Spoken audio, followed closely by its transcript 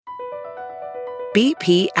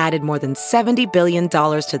BP added more than $70 billion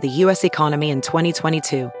to the U.S. economy in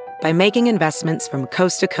 2022 by making investments from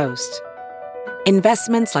coast to coast.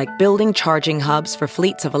 Investments like building charging hubs for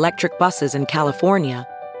fleets of electric buses in California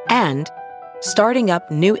and starting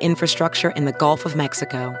up new infrastructure in the Gulf of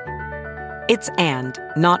Mexico. It's and,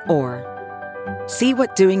 not or. See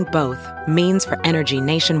what doing both means for energy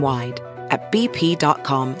nationwide at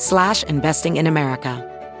bp.com/investing in America.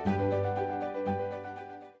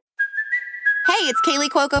 Hey, it's Kaylee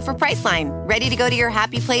Cuoco for Priceline. Ready to go to your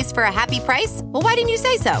happy place for a happy price? Well, why didn't you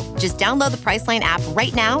say so? Just download the Priceline app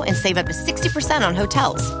right now and save up to 60% on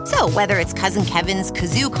hotels. So whether it's Cousin Kevin's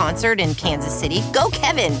Kazoo Concert in Kansas City, go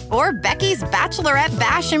Kevin, or Becky's Bachelorette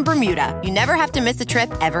Bash in Bermuda, you never have to miss a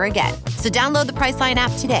trip ever again. So download the Priceline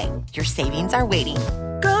app today. Your savings are waiting.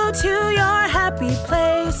 Go to your happy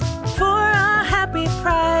place for a happy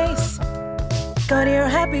price. Go to your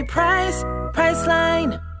happy price,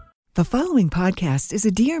 Priceline. The following podcast is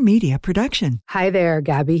a Dear Media production. Hi there,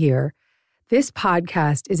 Gabby here. This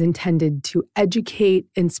podcast is intended to educate,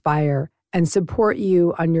 inspire, and support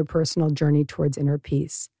you on your personal journey towards inner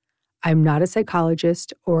peace. I'm not a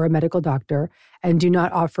psychologist or a medical doctor and do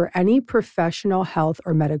not offer any professional health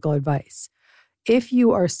or medical advice. If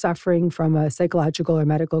you are suffering from a psychological or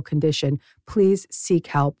medical condition, please seek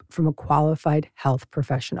help from a qualified health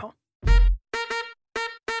professional.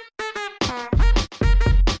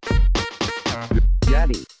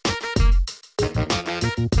 Gabby.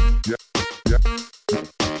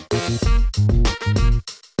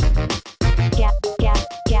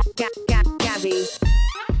 Gabby.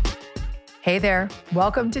 Hey there.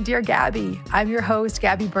 Welcome to Dear Gabby. I'm your host,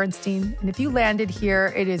 Gabby Bernstein. And if you landed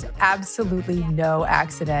here, it is absolutely no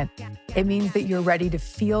accident. It means that you're ready to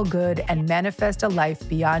feel good and manifest a life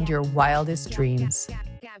beyond your wildest dreams.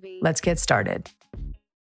 Let's get started.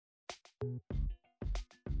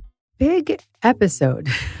 Big episode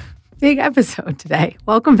today.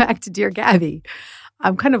 Welcome back to Dear Gabby.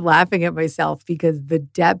 I'm kind of laughing at myself because the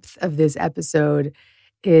depth of this episode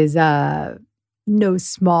is no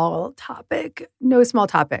small topic.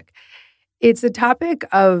 It's a topic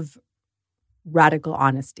of radical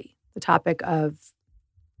honesty, the topic of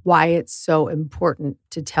why it's so important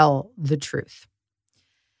to tell the truth.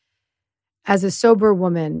 As a sober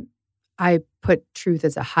woman, I put truth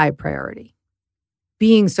as a high priority.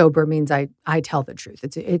 Being sober means I tell the truth.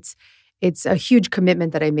 It's a huge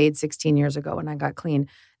commitment that I made 16 years ago when I got clean,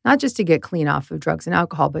 not just to get clean off of drugs and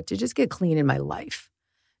alcohol, but to just get clean in my life,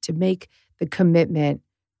 to make the commitment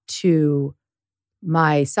to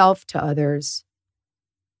myself, to others,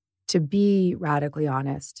 to be radically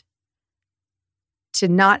honest, to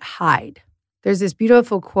not hide. There's this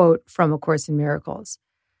beautiful quote from A Course in Miracles.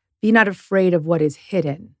 Be not afraid of what is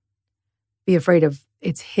hidden. Be afraid of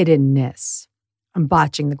its hiddenness. I'm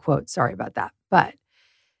botching the quote. Sorry about that. But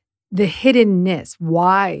the hiddenness,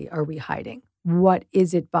 why are we hiding? What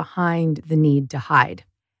is it behind the need to hide?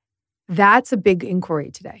 That's a big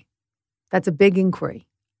inquiry today. That's a big inquiry.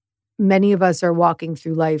 Many of us are walking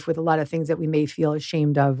through life with a lot of things that we may feel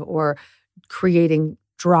ashamed of or creating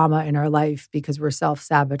drama in our life because we're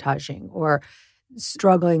self-sabotaging or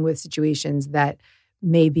struggling with situations that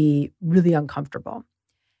may be really uncomfortable.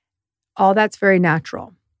 All that's very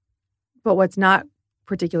natural. But what's not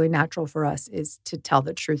particularly natural for us is to tell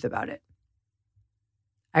the truth about it.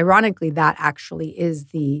 Ironically, that actually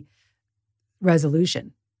is the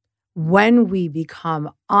resolution. When we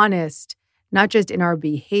become honest, not just in our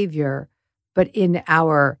behavior, but in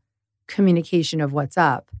our communication of what's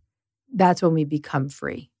up, that's when we become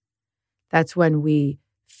free. That's when we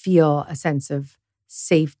feel a sense of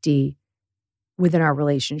safety within our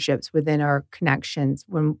relationships, within our connections.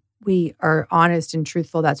 When we are honest and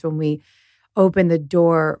truthful, that's when we open the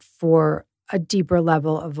door for a deeper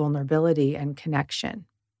level of vulnerability and connection.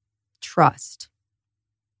 Trust.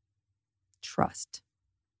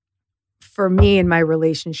 For me in my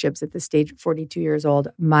relationships at the stage of 42 years old,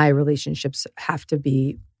 my relationships have to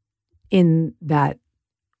be in that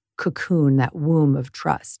cocoon, that womb of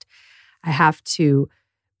trust. I have to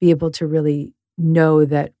be able to really know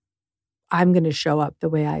that I'm going to show up the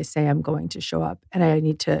way I say I'm going to show up. And I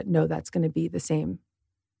need to know that's going to be the same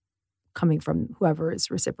coming from whoever is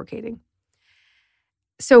reciprocating.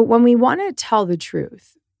 So when we want to tell the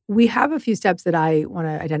truth, we have a few steps that I want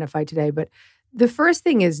to identify today. But the first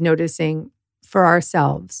thing is noticing for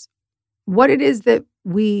ourselves what it is that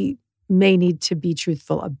we may need to be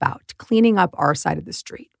truthful about, cleaning up our side of the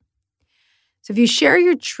street. So if you share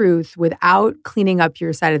your truth without cleaning up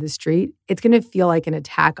your side of the street, it's going to feel like an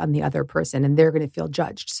attack on the other person and they're going to feel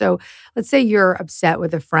judged. So let's say you're upset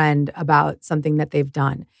with a friend about something that they've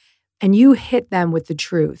done and you hit them with the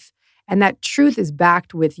truth And that truth is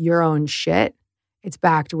backed with your own shit. It's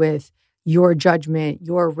backed with your judgment,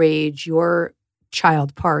 your rage, your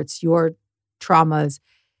child parts, your traumas.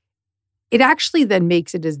 It actually then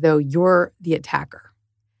makes it as though you're the attacker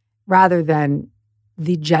rather than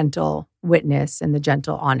the gentle witness and the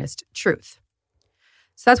gentle, honest truth.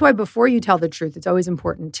 So that's why before you tell the truth, it's always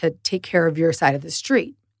important to take care of your side of the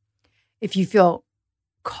street. If you feel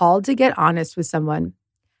called to get honest with someone,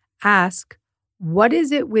 ask, what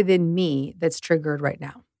is it within me that's triggered right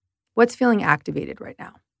now? What's feeling activated right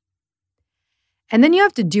now? And then you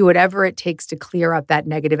have to do whatever it takes to clear up that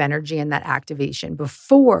negative energy and that activation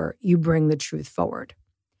before you bring the truth forward.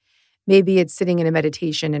 Maybe it's sitting in a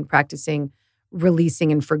meditation and practicing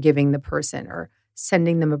releasing and forgiving the person, or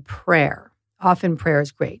sending them a prayer. Often prayer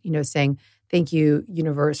is great, saying, thank you,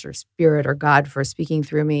 universe or spirit or God, for speaking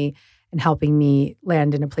through me and helping me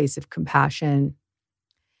land in a place of compassion.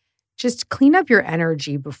 Just clean up your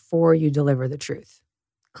energy before you deliver the truth.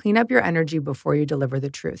 Clean up your energy before you deliver the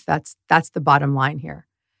truth. That's the bottom line here.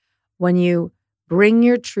 When you bring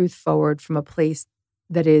your truth forward from a place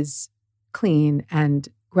that is clean and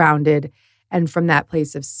grounded, and from that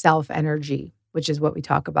place of self-energy, which is what we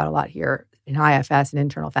talk about a lot here in IFS and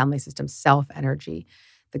internal family systems, self-energy,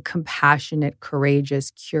 the compassionate,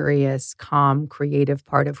 courageous, curious, calm, creative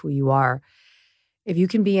part of who you are. If you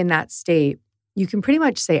can be in that state, you can pretty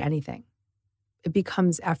much say anything. It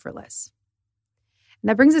becomes effortless. And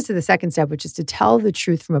that brings us to the second step, which is to tell the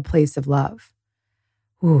truth from a place of love.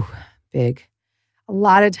 Ooh, big. A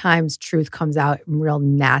lot of times truth comes out in real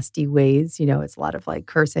nasty ways. It's a lot of like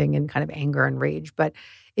cursing and kind of anger and rage. But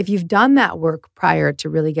if you've done that work prior to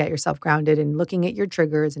really get yourself grounded and looking at your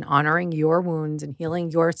triggers and honoring your wounds and healing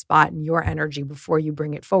your spot and your energy before you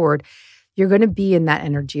bring it forward, you're going to be in that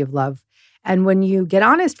energy of love. And when you get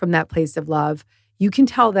honest from that place of love, you can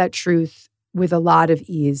tell that truth with a lot of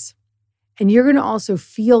ease. And you're going to also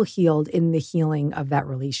feel healed in the healing of that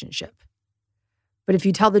relationship. But if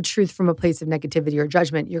you tell the truth from a place of negativity or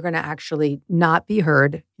judgment, you're going to actually not be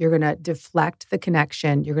heard. You're going to deflect the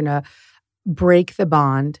connection. You're going to break the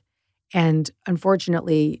bond and,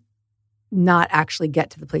 unfortunately, not actually get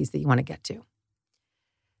to the place that you want to get to.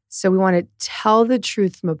 So we want to tell the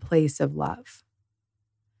truth from a place of love.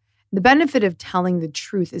 The benefit of telling the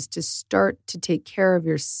truth is to start to take care of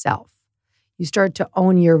yourself. You start to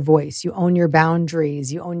own your voice. You own your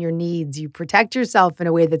boundaries. You own your needs. You protect yourself in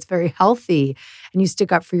a way that's very healthy, and you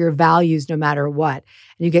stick up for your values no matter what.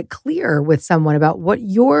 And you get clear with someone about what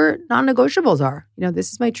your non-negotiables are.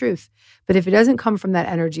 This is my truth. But if it doesn't come from that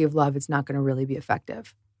energy of love, it's not going to really be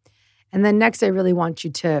effective. And then next, I really want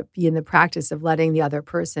you to be in the practice of letting the other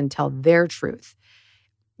person tell their truth.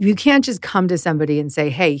 You can't just come to somebody and say,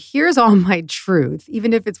 hey, here's all my truth,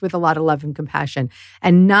 even if it's with a lot of love and compassion,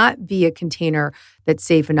 and not be a container that's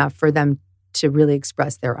safe enough for them to really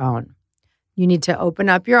express their own. You need to open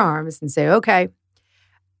up your arms and say, okay,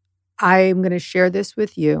 I'm going to share this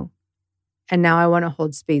with you. And now I want to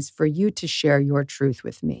hold space for you to share your truth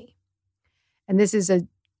with me. And this is a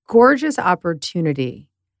gorgeous opportunity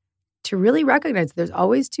to really recognize there's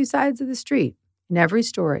always two sides of the street in every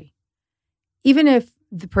story. Even if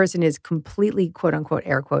the person is completely, quote unquote,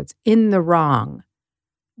 air quotes, in the wrong,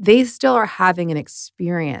 they still are having an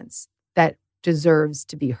experience that deserves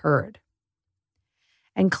to be heard.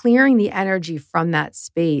 And clearing the energy from that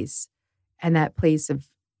space and that place of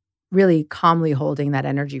really calmly holding that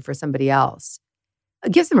energy for somebody else,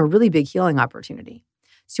 it gives them a really big healing opportunity.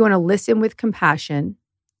 So you want to listen with compassion,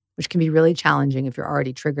 which can be really challenging if you're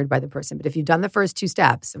already triggered by the person. But if you've done the first two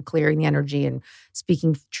steps of clearing the energy and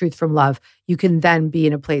speaking truth from love, you can then be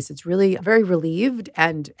in a place that's really very relieved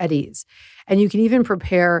and at ease. And you can even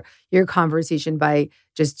prepare your conversation by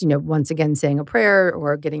just, once again, saying a prayer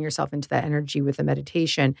or getting yourself into that energy with a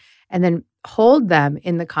meditation, and then hold them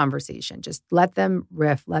in the conversation. Just let them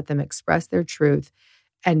riff, let them express their truth,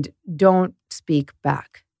 and don't speak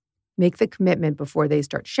back. Make the commitment before they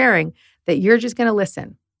start sharing that you're just going to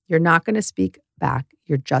listen. You're not going to speak back.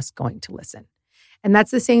 You're just going to listen. And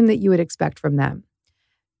that's the same that you would expect from them.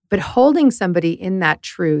 But holding somebody in that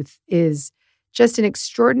truth is just an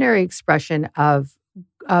extraordinary expression of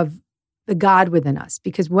the God within us.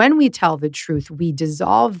 Because when we tell the truth, we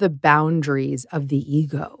dissolve the boundaries of the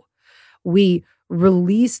ego. We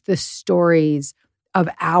release the stories of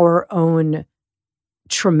our own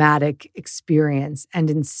traumatic experience and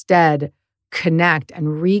instead connect and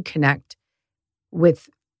reconnect with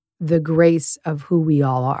the grace of who we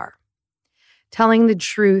all are. Telling the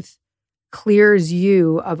truth clears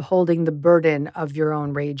you of holding the burden of your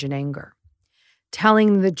own rage and anger.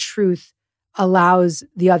 Telling the truth allows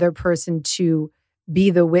the other person to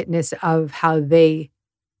be the witness of how they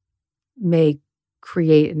may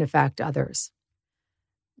create and affect others.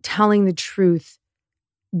 Telling the truth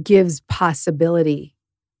gives possibility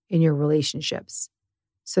in your relationships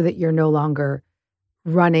so that you're no longer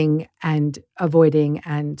running and avoiding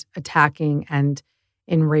and attacking and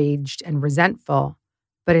enraged and resentful,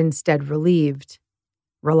 but instead relieved,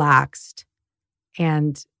 relaxed,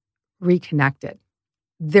 and reconnected.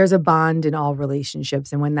 There's a bond in all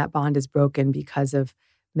relationships, and when that bond is broken because of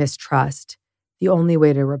mistrust, the only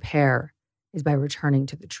way to repair is by returning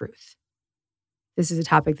to the truth. This is a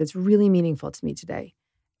topic that's really meaningful to me today,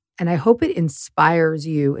 and I hope it inspires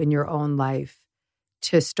you in your own life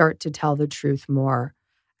to start to tell the truth more.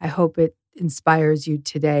 I hope it inspires you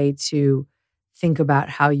today to think about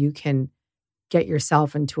how you can get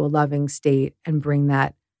yourself into a loving state and bring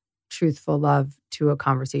that truthful love to a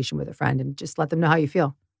conversation with a friend and just let them know how you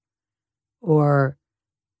feel. Or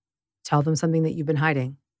tell them something that you've been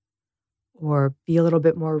hiding. Or be a little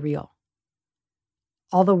bit more real.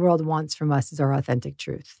 All the world wants from us is our authentic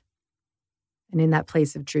truth. And in that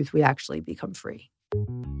place of truth, we actually become free.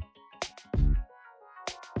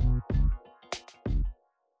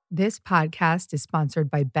 This podcast is sponsored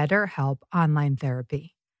by BetterHelp Online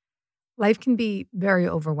Therapy. Life can be very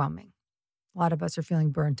overwhelming. A lot of us are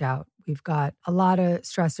feeling burnt out. We've got a lot of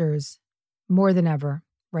stressors, more than ever,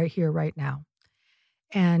 right here, right now.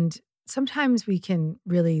 And sometimes we can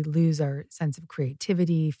really lose our sense of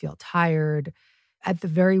creativity, feel tired, at the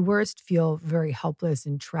very worst, feel very helpless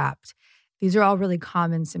and trapped. These are all really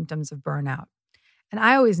common symptoms of burnout. And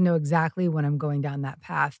I always know exactly when I'm going down that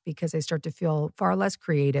path because I start to feel far less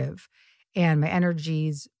creative and my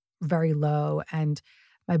energy's very low and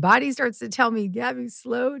my body starts to tell me, Gabby,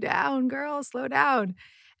 slow down, girl, slow down.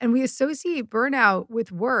 And we associate burnout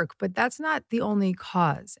with work, but that's not the only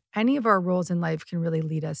cause. Any of our roles in life can really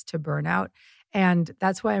lead us to burnout. And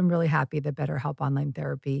that's why I'm really happy that BetterHelp Online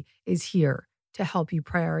Therapy is here to help you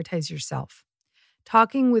prioritize yourself.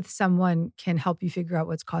 Talking with someone can help you figure out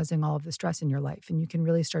what's causing all of the stress in your life, and you can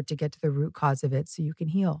really start to get to the root cause of it so you can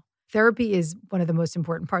heal. Therapy is one of the most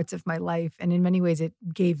important parts of my life, and in many ways, it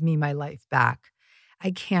gave me my life back.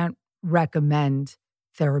 I can't recommend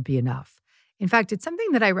therapy enough. In fact, it's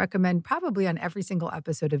something that I recommend probably on every single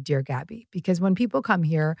episode of Dear Gabby, because when people come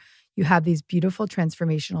here, you have these beautiful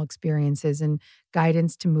transformational experiences and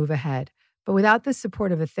guidance to move ahead. But without the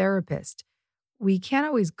support of a therapist, we can't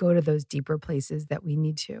always go to those deeper places that we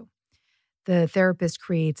need to. The therapist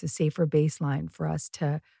creates a safer baseline for us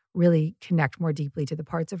to really connect more deeply to the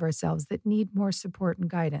parts of ourselves that need more support and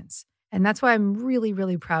guidance. And that's why I'm really,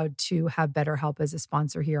 really proud to have BetterHelp as a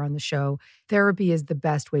sponsor here on the show. Therapy is the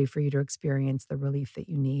best way for you to experience the relief that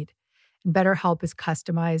you need. And BetterHelp is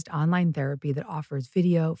customized online therapy that offers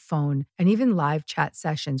video, phone, and even live chat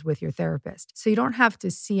sessions with your therapist. So you don't have to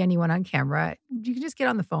see anyone on camera. You can just get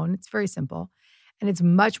on the phone. It's very simple. And it's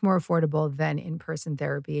much more affordable than in-person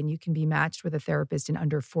therapy, and you can be matched with a therapist in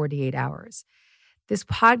under 48 hours. This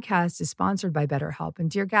podcast is sponsored by BetterHelp,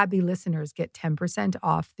 and Dear Gabby listeners get 10%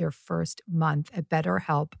 off their first month at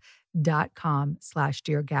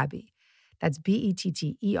betterhelp.com/DearGabby. That's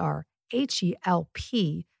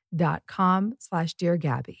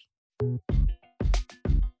BetterHelp.com/DearGabby.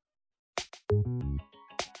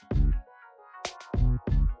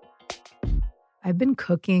 I've been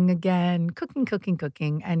cooking again,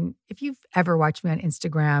 cooking. And if you've ever watched me on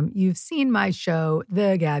Instagram, you've seen my show,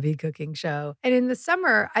 The Gabby Cooking Show. And in the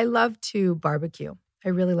summer, I love to barbecue. I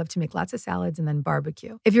really love to make lots of salads and then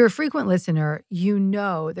barbecue. If you're a frequent listener, you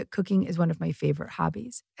know that cooking is one of my favorite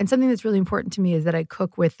hobbies. And something that's really important to me is that I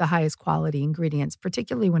cook with the highest quality ingredients,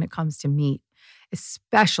 particularly when it comes to meat,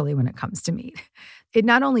 especially when it comes to meat. It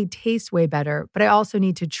not only tastes way better, but I also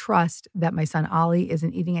need to trust that my son Ollie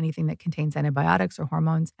isn't eating anything that contains antibiotics or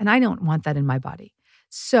hormones, and I don't want that in my body.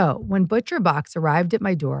 So when ButcherBox arrived at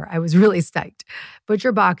my door, I was really psyched.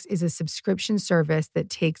 ButcherBox is a subscription service that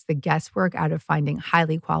takes the guesswork out of finding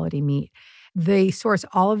highly quality meat. They source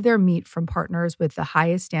all of their meat from partners with the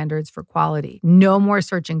highest standards for quality. No more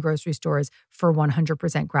searching grocery stores for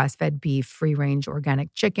 100% grass-fed beef, free-range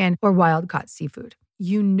organic chicken, or wild-caught seafood.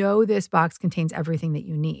 You know this box contains everything that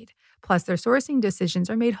you need. Plus, their sourcing decisions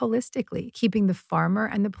are made holistically, keeping the farmer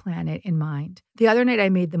and the planet in mind. The other night, I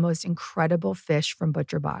made the most incredible fish from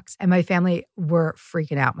ButcherBox, and my family were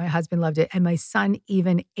freaking out. My husband loved it, and my son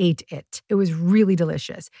even ate it. It was really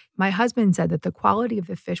delicious. My husband said that the quality of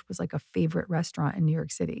the fish was like a favorite restaurant in New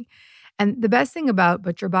York City. And the best thing about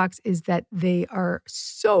ButcherBox is that they are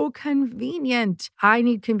so convenient. I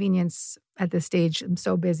need convenience at this stage. I'm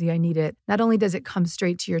so busy, I need it. Not only does it come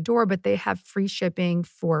straight to your door, but they have free shipping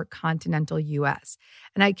for continental US.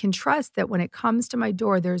 And I can trust that when it comes to my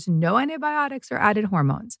door, there's no antibiotics or added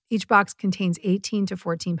hormones. Each box contains 18 to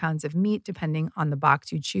 14 pounds of meat, depending on the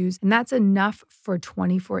box you choose. And that's enough for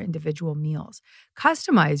 24 individual meals.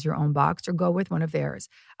 Customize your own box or go with one of theirs.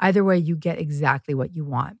 Either way, you get exactly what you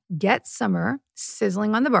want. Get summer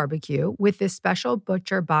sizzling on the barbecue with this special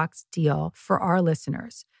Butcher Box deal for our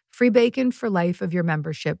listeners. Free bacon for life of your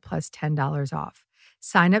membership plus $10 off.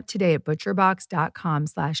 Sign up today at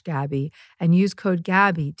butcherbox.com/Gabby and use code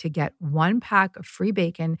Gabby to get 1 pack of free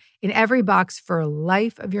bacon in every box for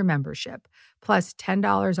life of your membership, plus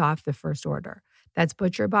 $10 off the first order. That's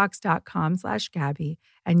butcherbox.com/Gabby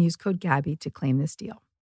and use code Gabby to claim this deal.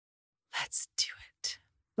 Let's do it.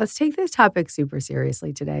 Let's take this topic super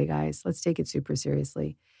seriously today, guys. Let's take it super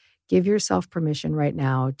seriously. Give yourself permission right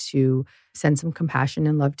now to send some compassion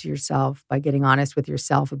and love to yourself by getting honest with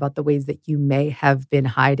yourself about the ways that you may have been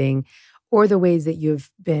hiding or the ways that you've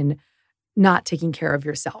been not taking care of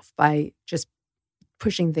yourself by just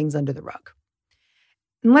pushing things under the rug.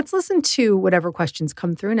 And let's listen to whatever questions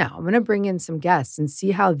come through now. I'm going to bring in some guests and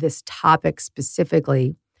see how this topic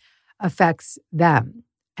specifically affects them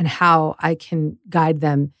and how I can guide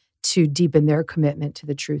them to deepen their commitment to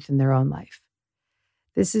the truth in their own life.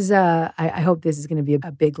 This is I hope this is going to be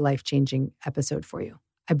a big life-changing episode for you.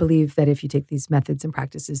 I believe that if you take these methods and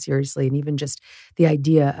practices seriously, and even just the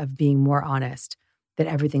idea of being more honest, that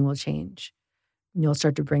everything will change. And you'll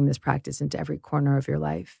start to bring this practice into every corner of your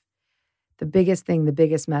life. The biggest thing, the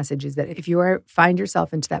biggest message is that if you find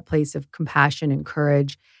yourself into that place of compassion and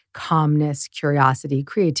courage, calmness, curiosity,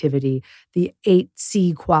 creativity, the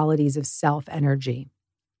 8C qualities of self-energy,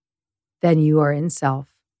 then you are in self.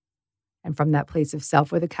 And from that place of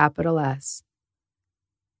self with a capital S,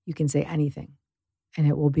 you can say anything and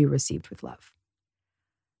it will be received with love.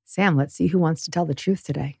 Sam, let's see who wants to tell the truth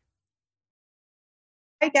today.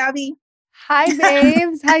 Hi, Gabby. Hi,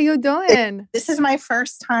 babes. How you doing? This is my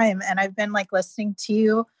first time and I've been listening to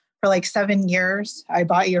you for 7 years. I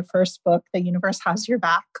bought your first book, The Universe Has Your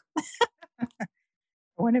Back.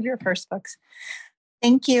 One of your first books.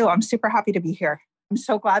 Thank you. I'm super happy to be here. I'm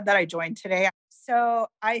so glad that I joined today. So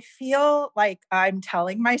I feel like I'm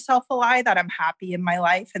telling myself a lie that I'm happy in my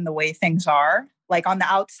life and the way things are. On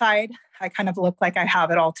the outside, I kind of look like I have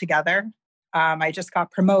it all together. I just got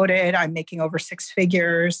promoted. I'm making over 6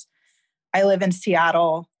 figures. I live in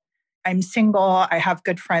Seattle. I'm single. I have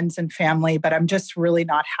good friends and family, but I'm just really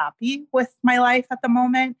not happy with my life at the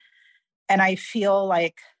moment. And I feel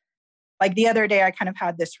like the other day, I kind of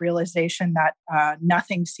had this realization that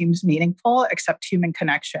nothing seems meaningful except human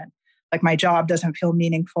connection. My job doesn't feel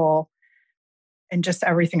meaningful and just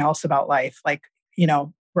everything else about life,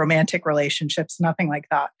 romantic relationships, nothing like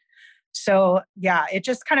that. So yeah, it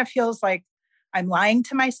just kind of feels like I'm lying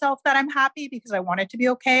to myself that I'm happy because I want it to be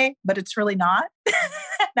okay, but it's really not.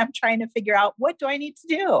 And I'm trying to figure out, what do I need to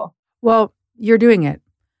do? Well, you're doing it.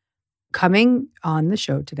 Coming on the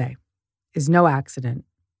show today is no accident,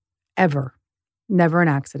 ever. Never an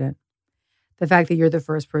accident. The fact that you're the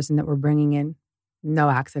first person that we're bringing in, no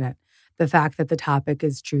accident. The fact that the topic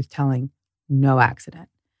is truth-telling, no accident.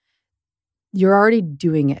 You're already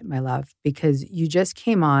doing it, my love, because you just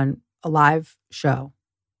came on a live show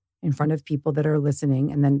in front of people that are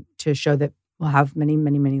listening, and then to a show that will have many,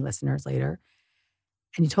 many, many listeners later.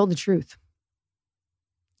 And you told the truth.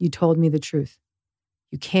 You told me the truth.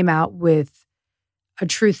 You came out with a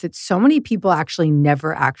truth that so many people actually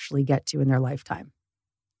never actually get to in their lifetime.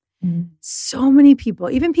 Mm-hmm. So many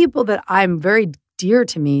people, even people that I'm very dear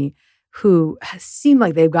to me, who seem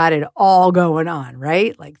like they've got it all going on,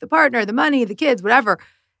 right? The partner, the money, the kids, whatever.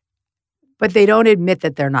 But they don't admit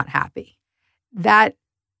that they're not happy. That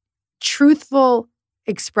truthful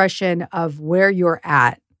expression of where you're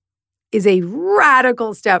at is a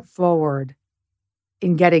radical step forward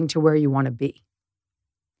in getting to where you want to be.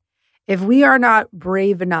 If we are not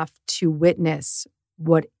brave enough to witness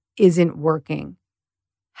what isn't working,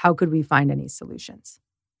 how could we find any solutions?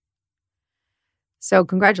 So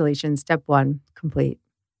congratulations, step 1, complete.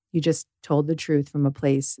 You just told the truth from a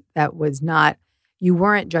place that was not, you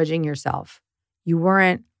weren't judging yourself. You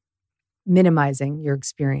weren't minimizing your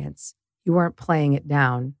experience. You weren't playing it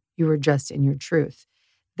down. You were just in your truth.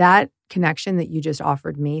 That connection that you just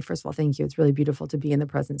offered me, first of all, thank you. It's really beautiful to be in the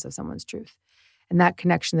presence of someone's truth. And that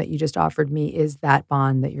connection that you just offered me is that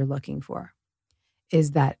bond that you're looking for,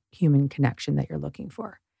 is that human connection that you're looking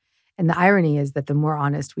for. And the irony is that the more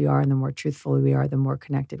honest we are and the more truthful we are, the more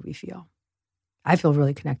connected we feel. I feel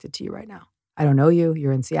really connected to you right now. I don't know you.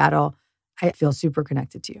 You're in Seattle. I feel super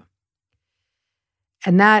connected to you.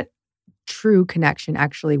 And that true connection,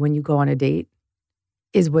 actually, when you go on a date,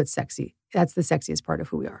 is what's sexy. That's the sexiest part of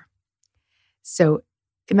who we are. So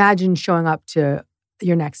imagine showing up to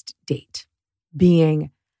your next date,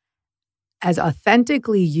 being as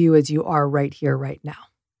authentically you as you are right here, right now.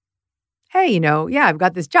 Hey, I've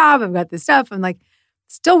got this job, I've got this stuff. I'm like,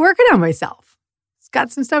 still working on myself. It's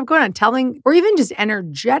got some stuff going on, telling, or even just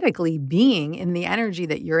energetically being in the energy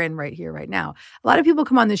that you're in right here, right now. A lot of people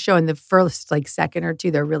come on this show in the first second or two,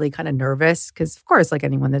 they're really kind of nervous because, of course, like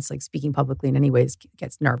anyone that's speaking publicly in any ways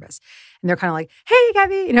gets nervous. And they're kind of like, hey,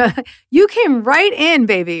 Gabby, you came right in,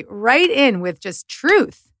 baby, right in with just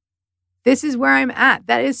truth. This is where I'm at.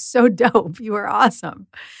 That is so dope. You are awesome.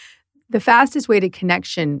 The fastest way to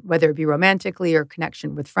connection, whether it be romantically or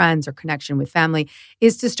connection with friends or connection with family,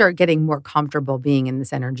 is to start getting more comfortable being in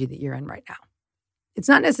this energy that you're in right now. It's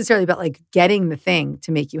not necessarily about getting the thing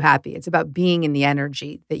to make you happy. It's about being in the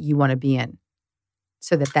energy that you want to be in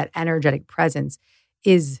so that energetic presence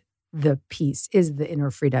is the peace, is the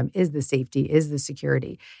inner freedom, is the safety, is the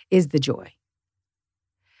security, is the joy.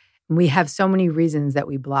 And we have so many reasons that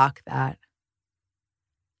we block that.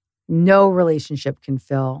 No relationship can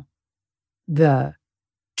fill the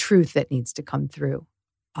truth that needs to come through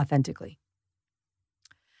authentically.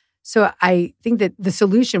 So I think that the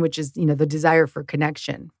solution, which is, the desire for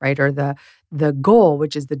connection, right? Or the goal,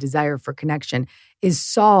 which is the desire for connection, is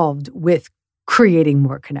solved with creating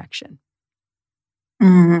more connection.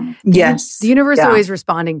 Yes. The universe is always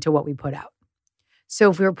responding to what we put out.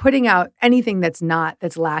 So if we're putting out anything that's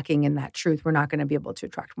lacking in that truth, we're not going to be able to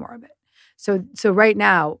attract more of it. So right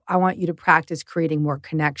now, I want you to practice creating more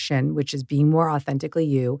connection, which is being more authentically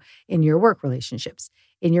you in your work relationships,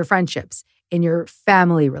 in your friendships, in your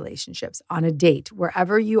family relationships, on a date,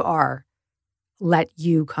 wherever you are, let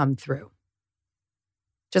you come through.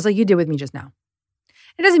 Just like you did with me just now.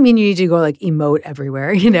 It doesn't mean you need to go emote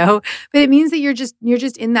everywhere, but it means that you're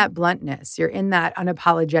just in that bluntness. You're in that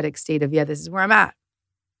unapologetic state of, this is where I'm at.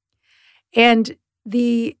 And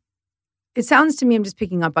it sounds to me, I'm just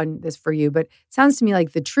picking up on this for you, but it sounds to me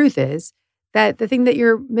like the truth is that the thing that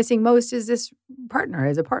you're missing most is this partner,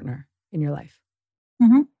 as a partner in your life.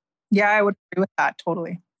 Mm-hmm. Yeah, I would agree with that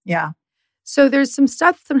totally. Yeah. So there's some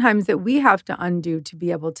stuff sometimes that we have to undo to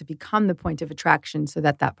be able to become the point of attraction so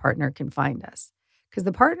that partner can find us. Because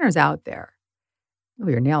the partner's out there. Oh,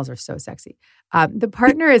 your nails are so sexy. The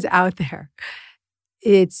partner is out there.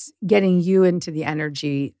 It's getting you into the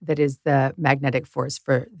energy that is the magnetic force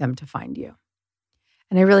for them to find you.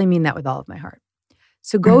 And I really mean that with all of my heart.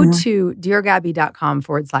 So go to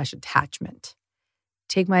deargabby.com/attachment.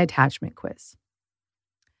 Take my attachment quiz.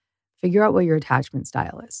 Figure out what your attachment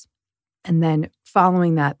style is. And then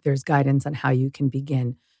following that, there's guidance on how you can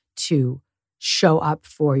begin to show up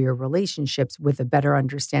for your relationships with a better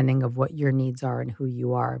understanding of what your needs are and who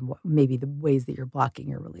you are and what maybe the ways that you're blocking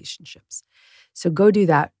your relationships. So go do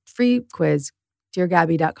that free quiz,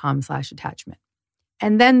 deargabby.com/attachment.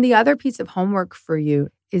 And then the other piece of homework for you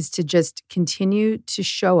is to just continue to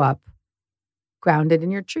show up grounded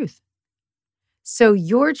in your truth. So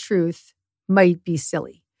your truth might be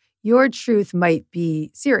silly. Your truth might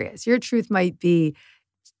be serious. Your truth might be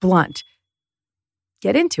blunt.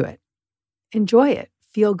 Get into it. Enjoy it.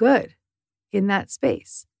 Feel good in that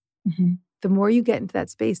space. Mm-hmm. The more you get into that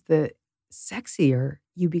space, the sexier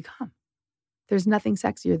you become. There's nothing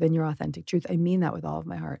sexier than your authentic truth. I mean that with all of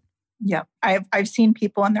my heart. Yeah. I've seen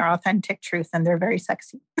people in their authentic truth and they're very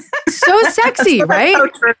sexy. So sexy, right? So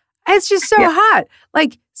true. It's just so hot.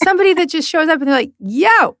 Like somebody that just shows up and they're like,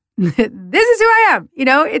 yo, this is who I am.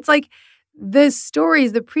 It's like the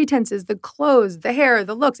stories, the pretenses, the clothes, the hair,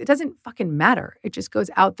 the looks, it doesn't fucking matter. It just goes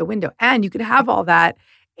out the window. And you could have all that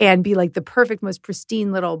and be like the perfect, most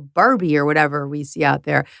pristine little Barbie or whatever we see out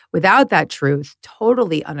there without that truth,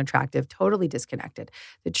 totally unattractive, totally disconnected.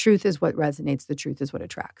 The truth is what resonates. The truth is what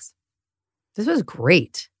attracts. This was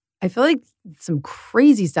great. I feel like some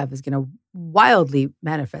crazy stuff is going to wildly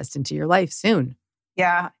manifest into your life soon.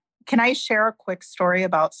 Yeah. Can I share a quick story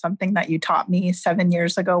about something that you taught me 7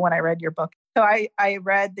 years ago when I read your book? So I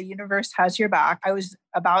read The Universe Has Your Back. I was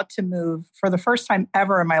about to move for the first time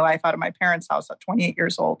ever in my life out of my parents' house at 28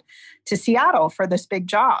 years old to Seattle for this big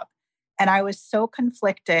job. And I was so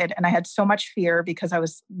conflicted and I had so much fear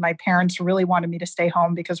because my parents really wanted me to stay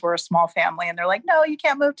home because we're a small family. And they're like, no, you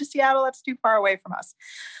can't move to Seattle. That's too far away from us.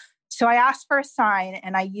 So I asked for a sign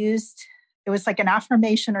and it was like an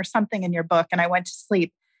affirmation or something in your book. And I went to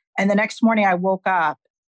sleep. And the next morning I woke up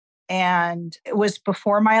and it was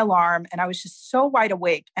before my alarm and I was just so wide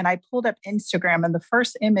awake. And I pulled up Instagram and the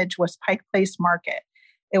first image was Pike Place Market.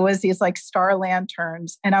 It was these like star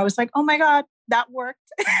lanterns. And I was like, oh my God, that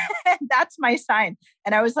worked. That's my sign.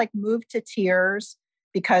 And I was like moved to tears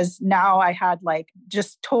because now I had like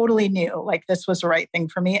just totally knew like this was the right thing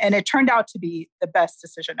for me. And it turned out to be the best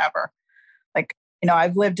decision ever. Like,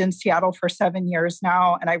 I've lived in Seattle for 7 years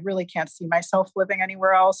now, and I really can't see myself living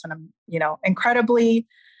anywhere else. And I'm, incredibly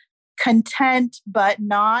content, but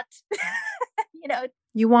not,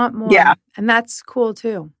 You want more. Yeah. And that's cool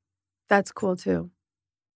too. That's cool too.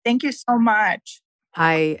 Thank you so much.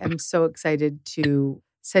 I am so excited to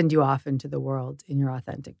send you off into the world in your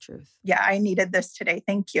authentic truth. Yeah, I needed this today.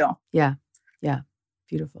 Thank you. Yeah. Yeah.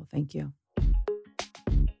 Beautiful. Thank you.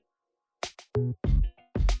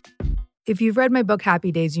 If you've read my book,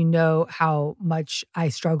 Happy Days, you know how much I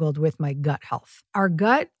struggled with my gut health. Our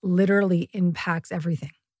gut literally impacts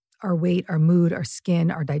everything. Our weight, our mood, our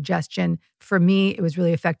skin, our digestion. For me, it was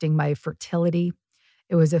really affecting my fertility.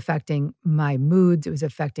 It was affecting my moods. It was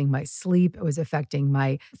affecting my sleep. It was affecting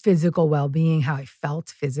my physical well-being, how I felt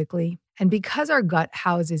physically. And because our gut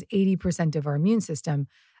houses 80% of our immune system,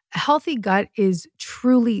 a healthy gut is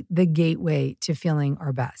truly the gateway to feeling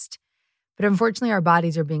our best. But unfortunately, our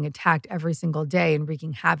bodies are being attacked every single day and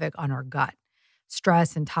wreaking havoc on our gut.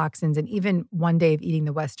 Stress and toxins and even one day of eating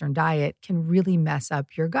the Western diet can really mess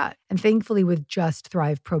up your gut. And thankfully, with Just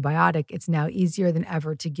Thrive Probiotic, it's now easier than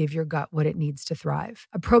ever to give your gut what it needs to thrive.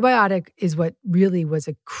 A probiotic is what really was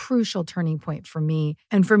a crucial turning point for me.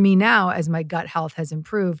 And for me now, as my gut health has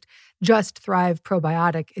improved, Just Thrive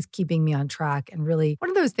Probiotic is keeping me on track and really one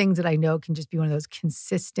of those things that I know can just be one of those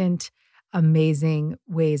consistent, amazing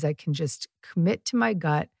ways I can just commit to my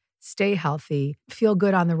gut, stay healthy, feel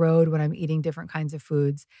good on the road when I'm eating different kinds of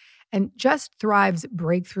foods. And Just Thrive's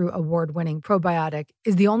breakthrough award-winning probiotic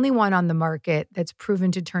is the only one on the market that's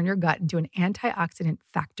proven to turn your gut into an antioxidant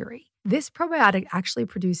factory. This probiotic actually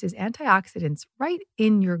produces antioxidants right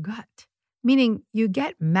in your gut, meaning you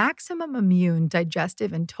get maximum immune,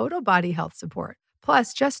 digestive, and total body health support.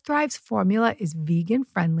 Plus, Just Thrive's formula is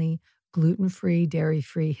vegan-friendly, gluten-free,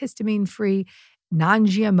 dairy-free, histamine-free,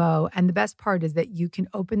 non-GMO. And the best part is that you can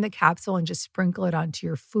open the capsule and just sprinkle it onto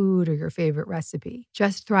your food or your favorite recipe.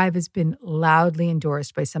 Just Thrive has been loudly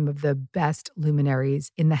endorsed by some of the best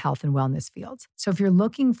luminaries in the health and wellness fields. So if you're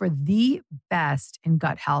looking for the best in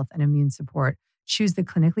gut health and immune support, choose the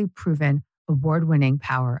clinically proven, award-winning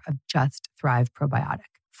power of Just Thrive Probiotic.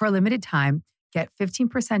 For a limited time, get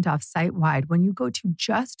 15% off site-wide when you go to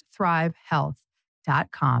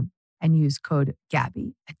justthrivehealth.com and use code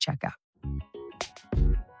GABBY at checkout.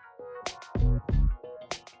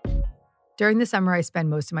 During the summer, I spend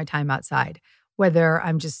most of my time outside, whether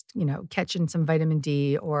I'm just, catching some vitamin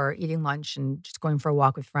D or eating lunch and just going for a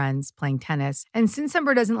walk with friends, playing tennis. And since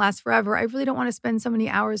summer doesn't last forever, I really don't want to spend so many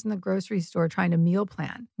hours in the grocery store trying to meal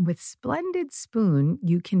plan. With Splendid Spoon,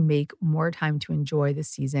 you can make more time to enjoy the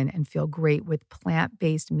season and feel great with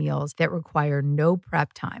plant-based meals that require no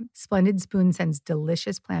prep time. Splendid Spoon sends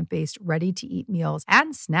delicious plant-based, ready-to-eat meals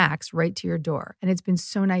and snacks right to your door. And it's been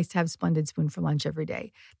so nice to have Splendid Spoon for lunch every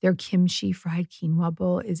day. Their kimchi fried quinoa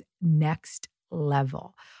bowl is next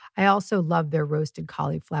level. I also love their roasted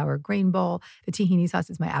cauliflower grain bowl. The tahini sauce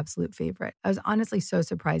is my absolute favorite. I was honestly so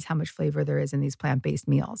surprised how much flavor there is in these plant-based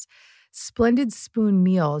meals. Splendid Spoon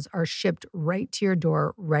meals are shipped right to your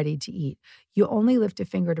door, ready to eat. You only lift a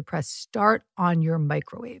finger to press start on your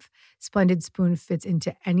microwave. Splendid Spoon fits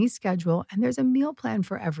into any schedule, and there's a meal plan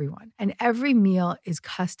for everyone. And every meal is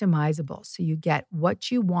customizable, so you get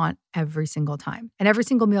what you want every single time. And every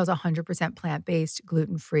single meal is 100% plant-based,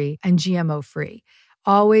 gluten-free, and GMO-free.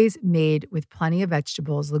 Always made with plenty of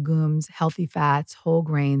vegetables, legumes, healthy fats, whole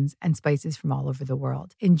grains, and spices from all over the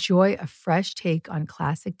world. Enjoy a fresh take on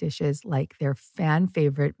classic dishes like their fan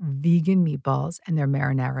favorite vegan meatballs and their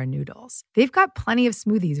marinara noodles. They've got plenty of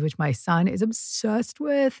smoothies, which my son is obsessed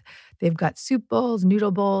with. They've got soup bowls, noodle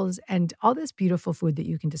bowls, and all this beautiful food that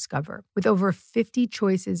you can discover. With over 50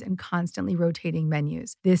 choices and constantly rotating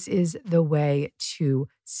menus, this is the way to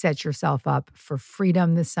set yourself up for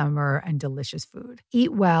freedom this summer and delicious food.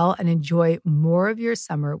 Eat well and enjoy more of your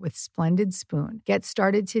summer with Splendid Spoon. Get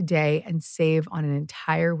started today and save on an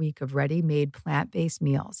entire week of ready-made plant-based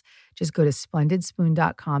meals. Just go to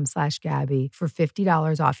splendidspoon.com/Gabby for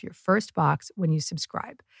 $50 off your first box when you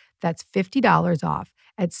subscribe. That's $50 off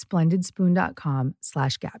at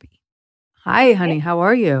splendidspoon.com/Gabby. Hi, honey. How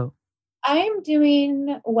are you? I'm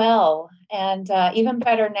doing well, and even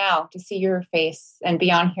better now to see your face and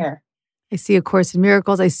be on here. I see A Course in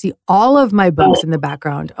Miracles. I see all of my books in the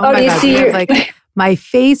background. Oh my God. You have like my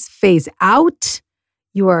face out.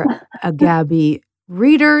 You are a Gabby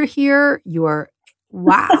reader here. You are,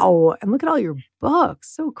 wow. And look at all your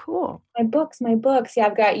books. So cool. My books. Yeah,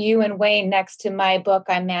 I've got you and Wayne next to my book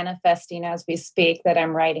I'm manifesting as we speak that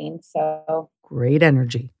I'm writing. So great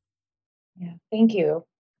energy. Yeah, thank you.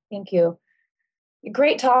 Thank you.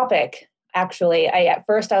 Great topic. Actually, at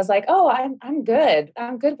first I was like, oh, I'm good.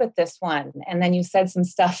 I'm good with this one. And then you said some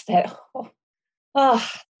stuff that,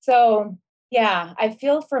 so yeah, I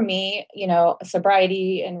feel for me,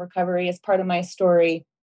 sobriety and recovery is part of my story.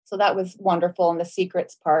 So that was wonderful. And the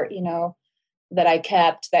secrets part, that I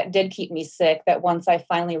kept, that did keep me sick, that once I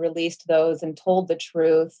finally released those and told the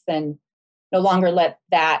truth and no longer let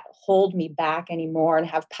that hold me back anymore and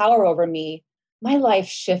have power over me, my life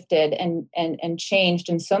shifted and changed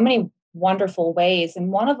in so many wonderful ways.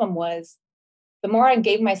 And one of them was the more I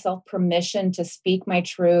gave myself permission to speak my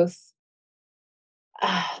truth,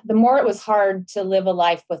 the more it was hard to live a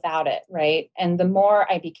life without it, right? And the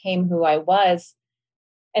more I became who I was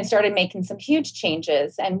and started making some huge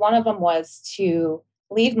changes. And one of them was to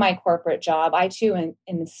leave my corporate job. I too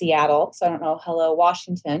in Seattle. So I don't know, hello,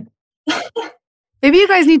 Washington. Maybe you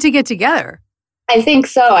guys need to get together. I think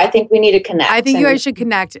so. I think we need to connect. I think you guys should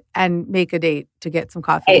connect and make a date to get some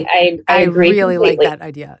coffee. I agree really completely. like that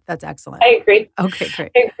idea. That's excellent. I agree. Okay,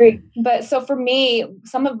 great. I agree. But so for me,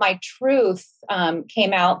 some of my truth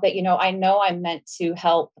came out that, I know I'm meant to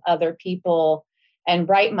help other people and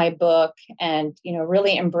write my book and,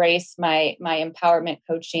 really embrace my empowerment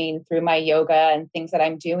coaching through my yoga and things that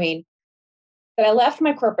I'm doing. But I left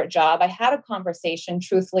my corporate job. I had a conversation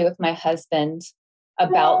truthfully with my husband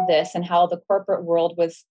about this and how the corporate world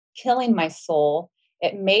was killing my soul.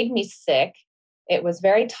 It made me sick. It was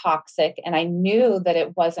very toxic. And I knew that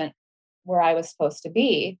it wasn't where I was supposed to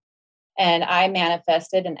be. And I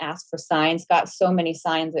manifested and asked for signs, got so many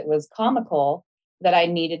signs, it was comical that I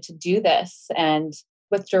needed to do this. And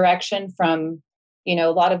with direction from, a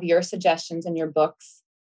lot of your suggestions in your books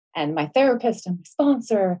and my therapist and my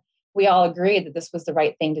sponsor, we all agreed that this was the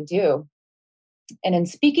right thing to do. And in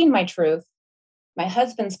speaking my truth, my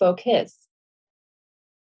husband spoke his,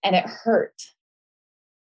 and it hurt.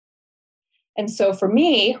 And so for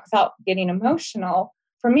me, without getting emotional,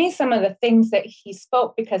 for me, some of the things that he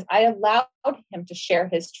spoke, because I allowed him to share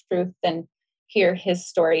his truth and hear his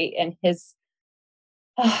story and his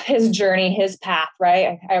journey, his path,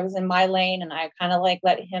 right? I was in my lane and I kind of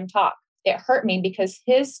let him talk. It hurt me because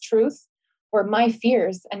his truth were my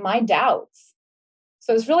fears and my doubts.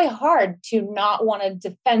 So it's really hard to not want to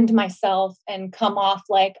defend myself and come off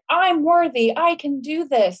like, I'm worthy, I can do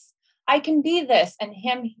this, I can be this. And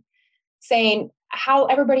him saying how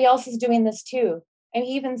everybody else is doing this too. And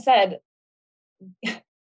he even said,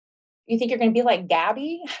 you think you're going to be like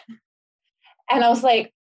Gabby? And I was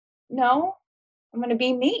like, no, I'm going to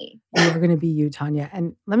be me. You're going to be you, Tanya.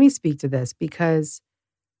 And let me speak to this because,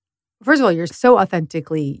 first of all, you're so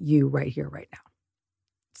authentically you right here, right now.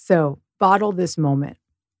 So bottle this moment.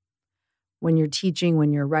 When you're teaching,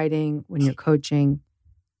 when you're writing, when you're coaching,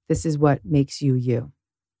 this is what makes you you.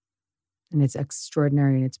 And it's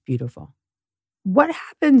extraordinary and it's beautiful. What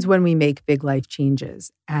happens when we make big life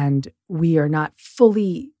changes and we are not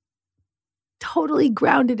fully, totally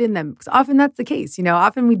grounded in them? Because often that's the case.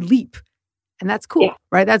 Often we leap and that's cool,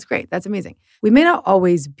 right? That's great. That's amazing. We may not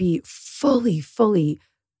always be fully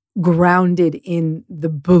grounded in the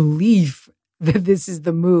belief that this is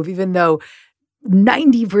the move, even though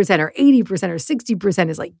 90% or 80% or 60%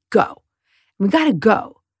 is like, go. We got to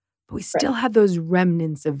go. But we still have those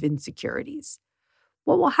remnants of insecurities.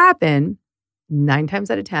 What will happen 9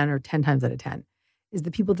 times out of 10 or 10 times out of 10 is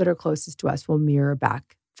the people that are closest to us will mirror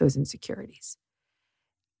back those insecurities.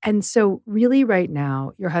 And so really right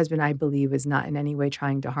now, your husband, I believe, is not in any way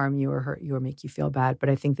trying to harm you or hurt you or make you feel bad. But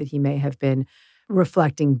I think that he may have been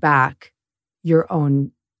reflecting back your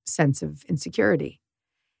own sense of insecurity.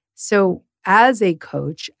 So as a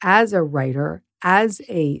coach, as a writer, as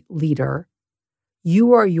a leader,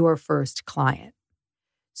 you are your first client.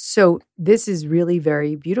 So this is really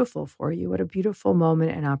very beautiful for you. What a beautiful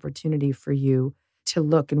moment and opportunity for you to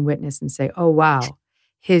look and witness and say, oh, wow,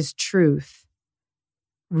 his truth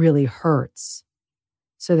really hurts.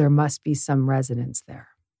 So there must be some resonance there.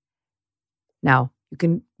 Now, you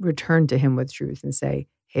can return to him with truth and say,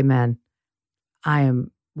 hey, man, I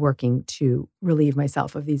am working to relieve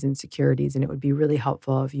myself of these insecurities. And it would be really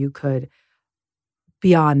helpful if you could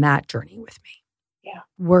be on that journey with me. Yeah.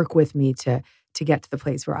 Work with me to get to the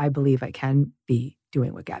place where I believe I can be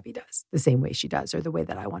doing what Gabby does, the same way she does, or the way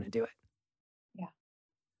that I want to do it. Yeah.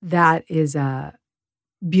 That is a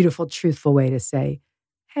beautiful, truthful way to say,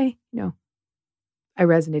 hey, I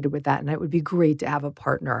resonated with that. And it would be great to have a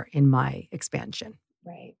partner in my expansion.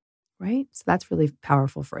 Right. right? So that's really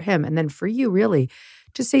powerful for him. And then for you, really,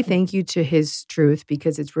 just say thank you to his truth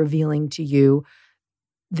because it's revealing to you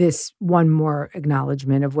this one more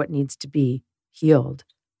acknowledgement of what needs to be healed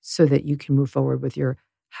so that you can move forward with your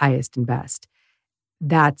highest and best.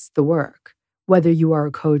 That's the work. Whether you are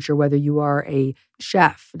a coach or whether you are a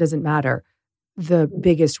chef, it doesn't matter. The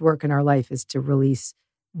biggest work in our life is to release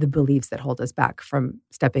the beliefs that hold us back from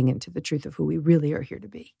stepping into the truth of who we really are here to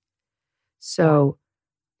be. So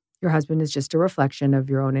your husband is just a reflection of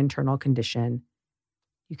your own internal condition.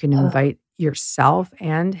 You can invite yourself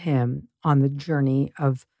and him on the journey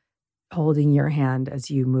of holding your hand as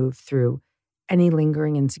you move through any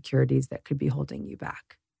lingering insecurities that could be holding you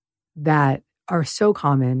back that are so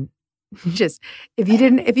common. Just if you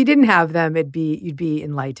didn't have them, you'd be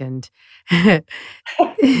enlightened. But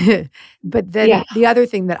then the other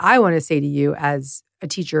thing that I want to say to you as a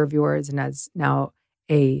teacher of yours and as now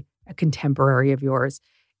a contemporary of yours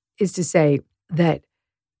is to say that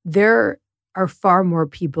there are far more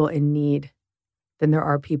people in need than there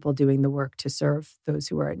are people doing the work to serve those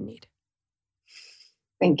who are in need.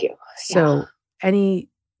 Thank you. So any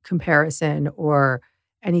comparison or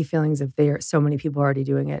any feelings of there are so many people already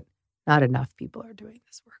doing it, not enough people are doing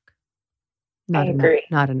this work. I agree.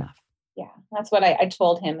 Not enough. Yeah, that's what I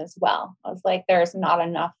told him as well. I was like, there's not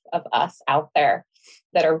enough of us out there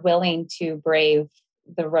that are willing to brave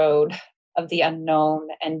the road of the unknown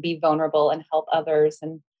and be vulnerable and help others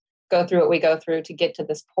and go through what we go through to get to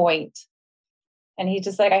this point. And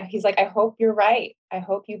he's like, I hope you're right. I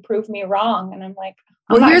hope you prove me wrong. And I'm like,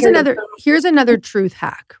 well, here's another truth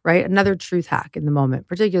hack, right? Another truth hack in the moment,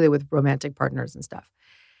 particularly with romantic partners and stuff,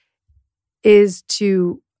 is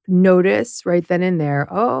to notice right then and there,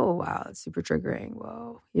 oh, wow, it's super triggering.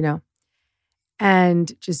 Whoa,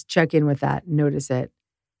 and just check in with that, notice it,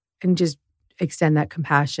 and just extend that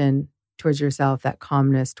compassion towards yourself, that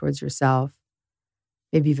calmness towards yourself.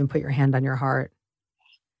 Maybe even put your hand on your heart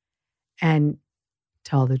and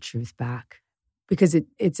tell the truth back. Because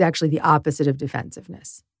it's actually the opposite of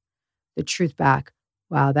defensiveness. The truth back,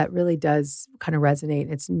 wow, that really does kind of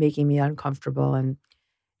resonate. It's making me uncomfortable. And,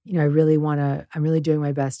 I'm really doing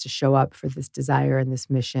my best to show up for this desire and this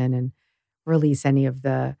mission and release any of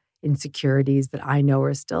the insecurities that I know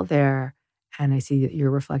are still there. And I see that you're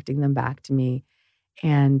reflecting them back to me.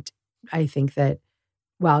 And I think that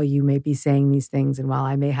while you may be saying these things and while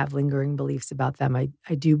I may have lingering beliefs about them,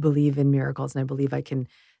 I do believe in miracles and I believe I can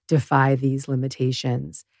defy these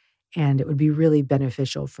limitations. And it would be really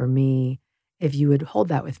beneficial for me if you would hold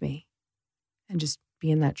that with me and just be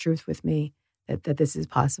in that truth with me that this is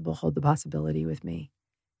possible. Hold the possibility with me.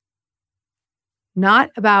 Not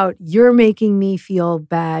about you're making me feel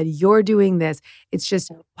bad, you're doing this. It's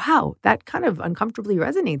just, wow, that kind of uncomfortably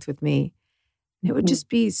resonates with me. And it would just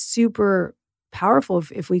be super powerful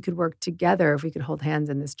if we could work together, if we could hold hands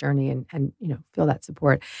in this journey and feel that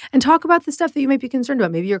support and talk about the stuff that you might be concerned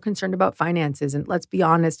about. Maybe you're concerned about finances, and let's be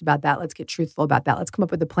honest about that. Let's get truthful about that. Let's come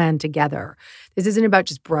up with a plan together. This isn't about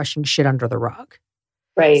just brushing shit under the rug.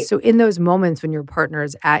 Right. So in those moments when your partner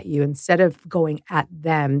is at you, instead of going at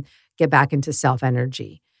them, get back into self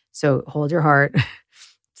energy. So hold your heart,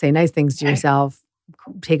 say nice things to yourself,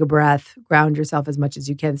 take a breath, ground yourself as much as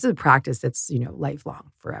you can. This is a practice that's,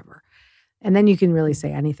 lifelong, forever. And then you can really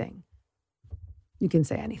say anything. You can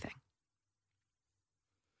say anything.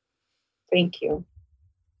 Thank you.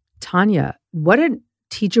 Tanya, what a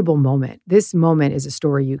teachable moment. This moment is a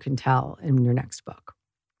story you can tell in your next book.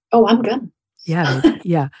 Oh, I'm good. Yeah.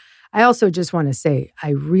 Yeah. I also just want to say,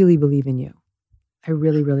 I really believe in you. I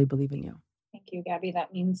really, really believe in you. Thank you, Gabby.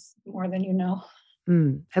 That means more than you know.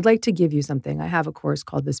 I'd like to give you something. I have a course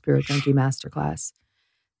called the Spirit Junkie Masterclass.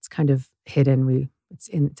 It's kind of hidden.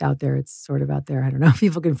 It's out there. It's sort of out there. I don't know if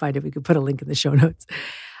people can find it. We could put a link in the show notes.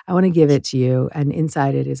 I want to give it to you. And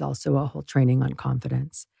inside it is also a whole training on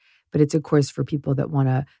confidence. But it's a course for people that want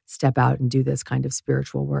to step out and do this kind of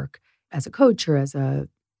spiritual work as a coach or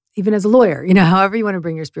even as a lawyer, however you want to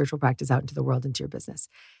bring your spiritual practice out into the world, into your business.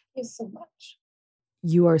 Thank you so much.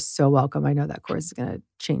 You are so welcome. I know that course is going to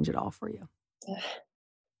change it all for you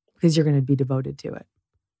because you're going to be devoted to it.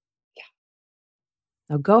 Yeah.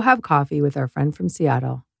 Now go have coffee with our friend from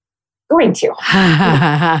Seattle. Going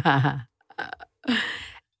to.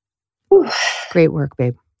 Great work,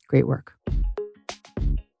 babe. Great work.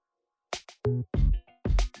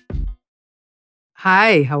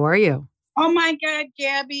 Hi, how are you? Oh my God,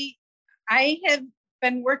 Gabby. I have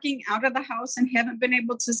been working out of the house and haven't been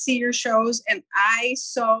able to see your shows. And I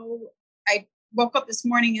woke up this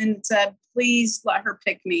morning and said, please let her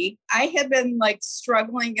pick me. I have been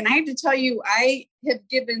struggling. And I have to tell you, I have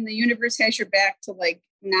given The Universe Has Your Back to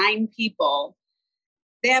 9 people.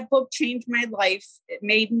 that book changed my life. It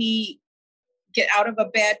made me get out of a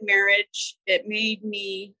bad marriage. It made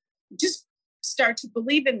me just start to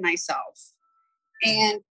believe in myself.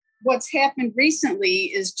 And what's happened recently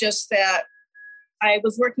is just that I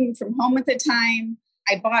was working from home at the time.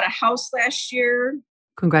 I bought a house last year.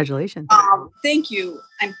 Congratulations. Thank you.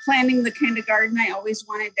 I'm planting the kind of garden I always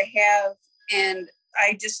wanted to have. And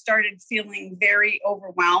I just started feeling very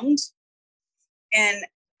overwhelmed. And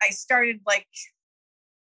I started like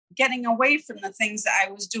getting away from the things that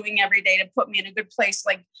I was doing every day to put me in a good place,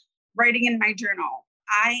 like writing in my journal.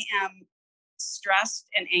 I am stressed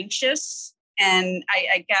and anxious. And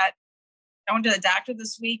I went to the doctor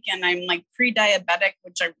this week, and I'm like pre-diabetic,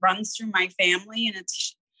 which runs through my family. And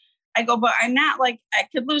I go, but I'm not like, I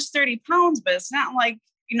could lose 30 pounds, but it's not like,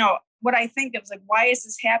 what I think of is like, why is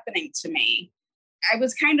this happening to me? I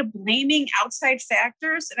was kind of blaming outside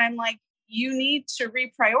factors, and I'm like, you need to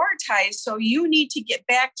reprioritize. So you need to get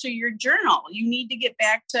back to your journal. You need to get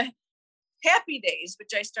back to Happy Days,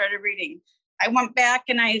 which I started reading. I went back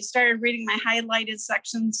and I started reading my highlighted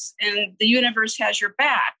sections, and The Universe Has Your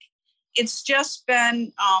Back. It's just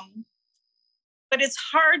been, but it's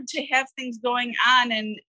hard to have things going on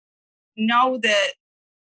and know that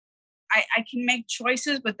I can make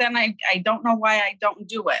choices, but then I don't know why I don't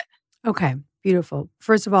do it. Okay, beautiful.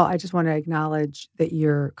 First of all, I just want to acknowledge that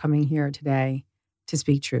you're coming here today to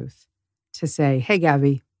speak truth, to say, hey,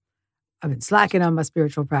 Gabby, I've been slacking on my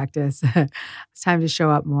spiritual practice. It's time to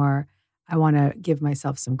show up more. I want to give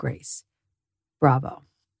myself some grace. Bravo.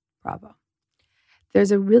 Bravo.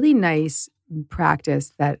 There's a really nice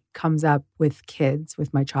practice that comes up with kids,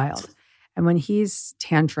 with my child. And when he's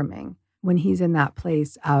tantruming, when he's in that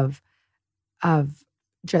place of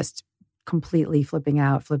just completely flipping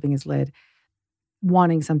out, flipping his lid,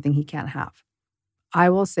 wanting something he can't have, I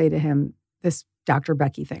will say to him this Dr.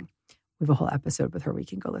 Becky thing. We have a whole episode with her we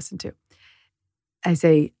can go listen to. I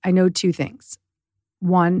say, I know two things.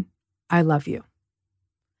 One, I love you.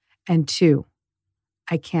 And two,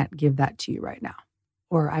 I can't give that to you right now.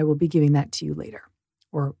 Or I will be giving that to you later.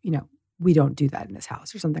 Or, we don't do that in this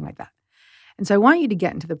house or something like that. And so I want you to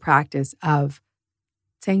get into the practice of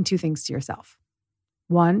saying two things to yourself.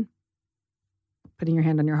 One, putting your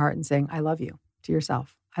hand on your heart and saying, I love you to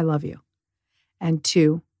yourself. I love you. And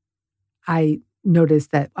two, I notice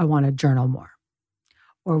that I want to journal more.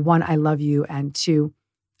 Or one, I love you. And two,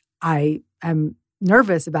 I am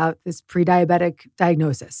nervous about this pre-diabetic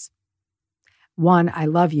diagnosis. One, I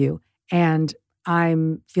love you. And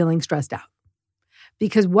I'm feeling stressed out.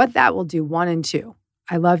 Because what that will do, one and two,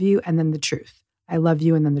 I love you and then the truth. I love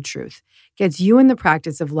you and then the truth. Gets you in the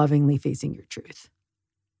practice of lovingly facing your truth.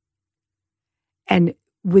 And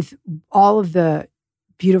with all of the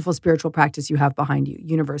beautiful spiritual practice you have behind you,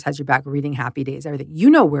 Universe Has Your Back, reading Happy Days, everything, you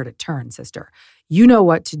know where to turn, sister. You know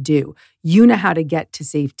what to do. You know how to get to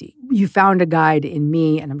safety. You found a guide in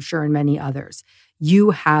me, and I'm sure in many others. You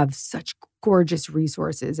have such gorgeous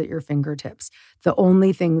resources at your fingertips. The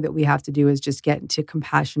only thing that we have to do is just get into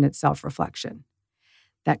compassionate self-reflection.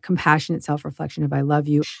 That compassionate self-reflection of I love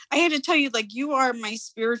you. I had to tell you, like, you are my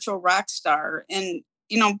spiritual rock star. And,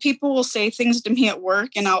 people will say things to me at work,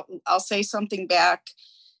 and I'll say something back.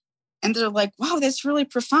 And they're like, wow, that's really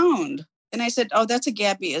profound. And I said, oh, that's a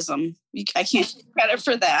Gabbyism. I can't take credit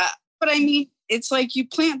for that. But I mean, it's like you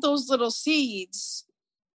plant those little seeds,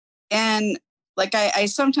 and like I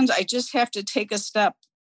sometimes I just have to take a step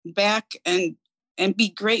back and be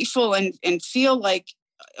grateful and feel like,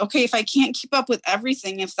 okay, if I can't keep up with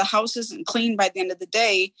everything, if the house isn't clean by the end of the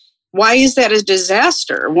day, why is that a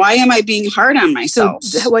disaster? Why am I being hard on myself?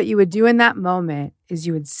 So what you would do in that moment is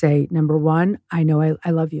you would say, number one, I know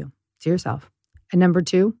I love you to yourself. And number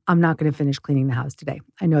two, I'm not going to finish cleaning the house today.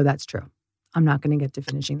 I know that's true. I'm not going to get to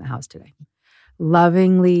finishing the house today.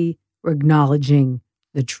 Lovingly acknowledging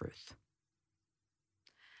the truth.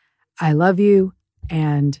 I love you,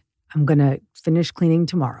 and I'm going to finish cleaning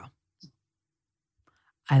tomorrow.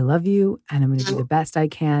 I love you, and I'm going to do the best I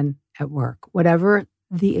can at work, whatever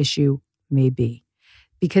the issue may be.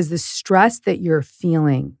 Because the stress that you're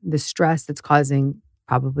feeling, the stress that's causing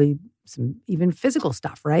probably some even physical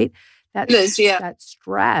stuff, right? That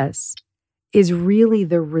stress is really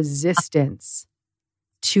the resistance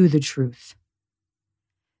to the truth.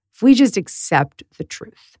 If we just accept the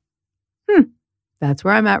truth, that's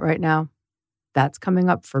where I'm at right now. That's coming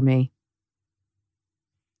up for me.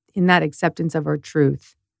 In that acceptance of our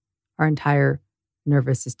truth, our entire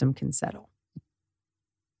nervous system can settle.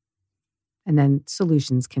 And then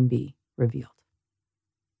solutions can be revealed.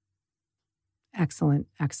 Excellent,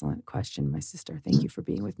 excellent question, my sister. Thank you for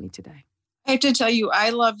being with me today. I have to tell you, I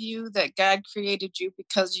love you, that God created you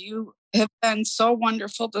because you have been so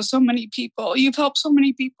wonderful to so many people. You've helped so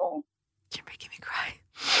many people. You're making me cry.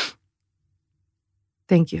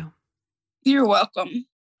 Thank you. You're welcome.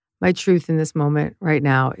 My truth in this moment right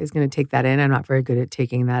now is going to take that in. I'm not very good at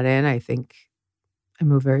taking that in. I think I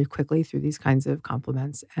move very quickly through these kinds of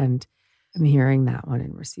compliments, and I'm hearing that one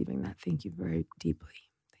and receiving that. Thank you very deeply.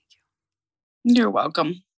 Thank you. You're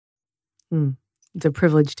welcome. It's a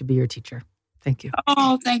privilege to be your teacher. Thank you.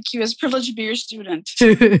 Oh, thank you. It's a privilege to be your student.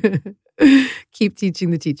 Keep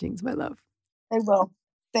teaching the teachings, my love. I will.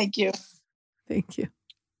 Thank you. Thank you.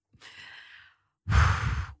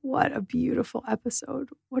 What a beautiful episode.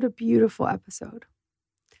 What a beautiful episode.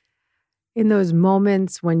 In those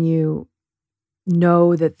moments when you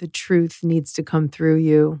know that the truth needs to come through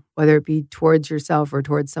you, whether it be towards yourself or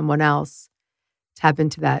towards someone else, tap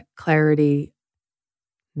into that clarity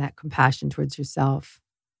and that compassion towards yourself,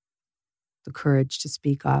 the courage to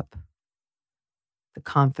speak up, the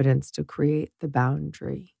confidence to create the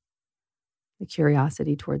boundary, the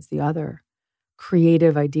curiosity towards the other,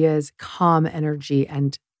 creative ideas, calm energy,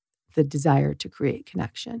 and the desire to create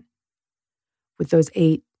connection. With those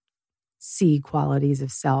 8 C qualities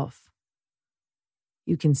of self,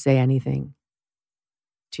 you can say anything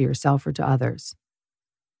to yourself or to others,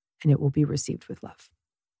 and it will be received with love.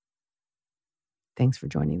 Thanks for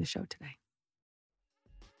joining the show today.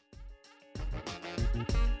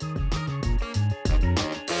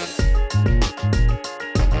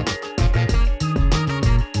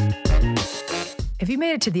 If you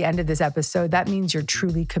made it to the end of this episode, that means you're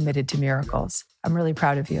truly committed to miracles. I'm really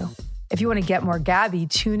proud of you. If you want to get more Gabby,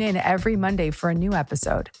 tune in every Monday for a new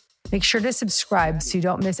episode. Make sure to subscribe so you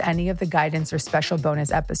don't miss any of the guidance or special bonus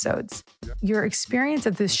episodes. Your experience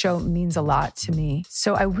of this show means a lot to me,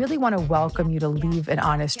 so I really want to welcome you to leave an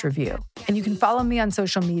honest review. And you can follow me on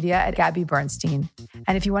social media at Gabby Bernstein.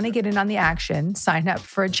 And if you want to get in on the action, sign up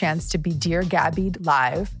for a chance to be Dear Gabby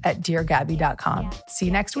live at deargabby.com. See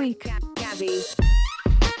you next week. Gabby.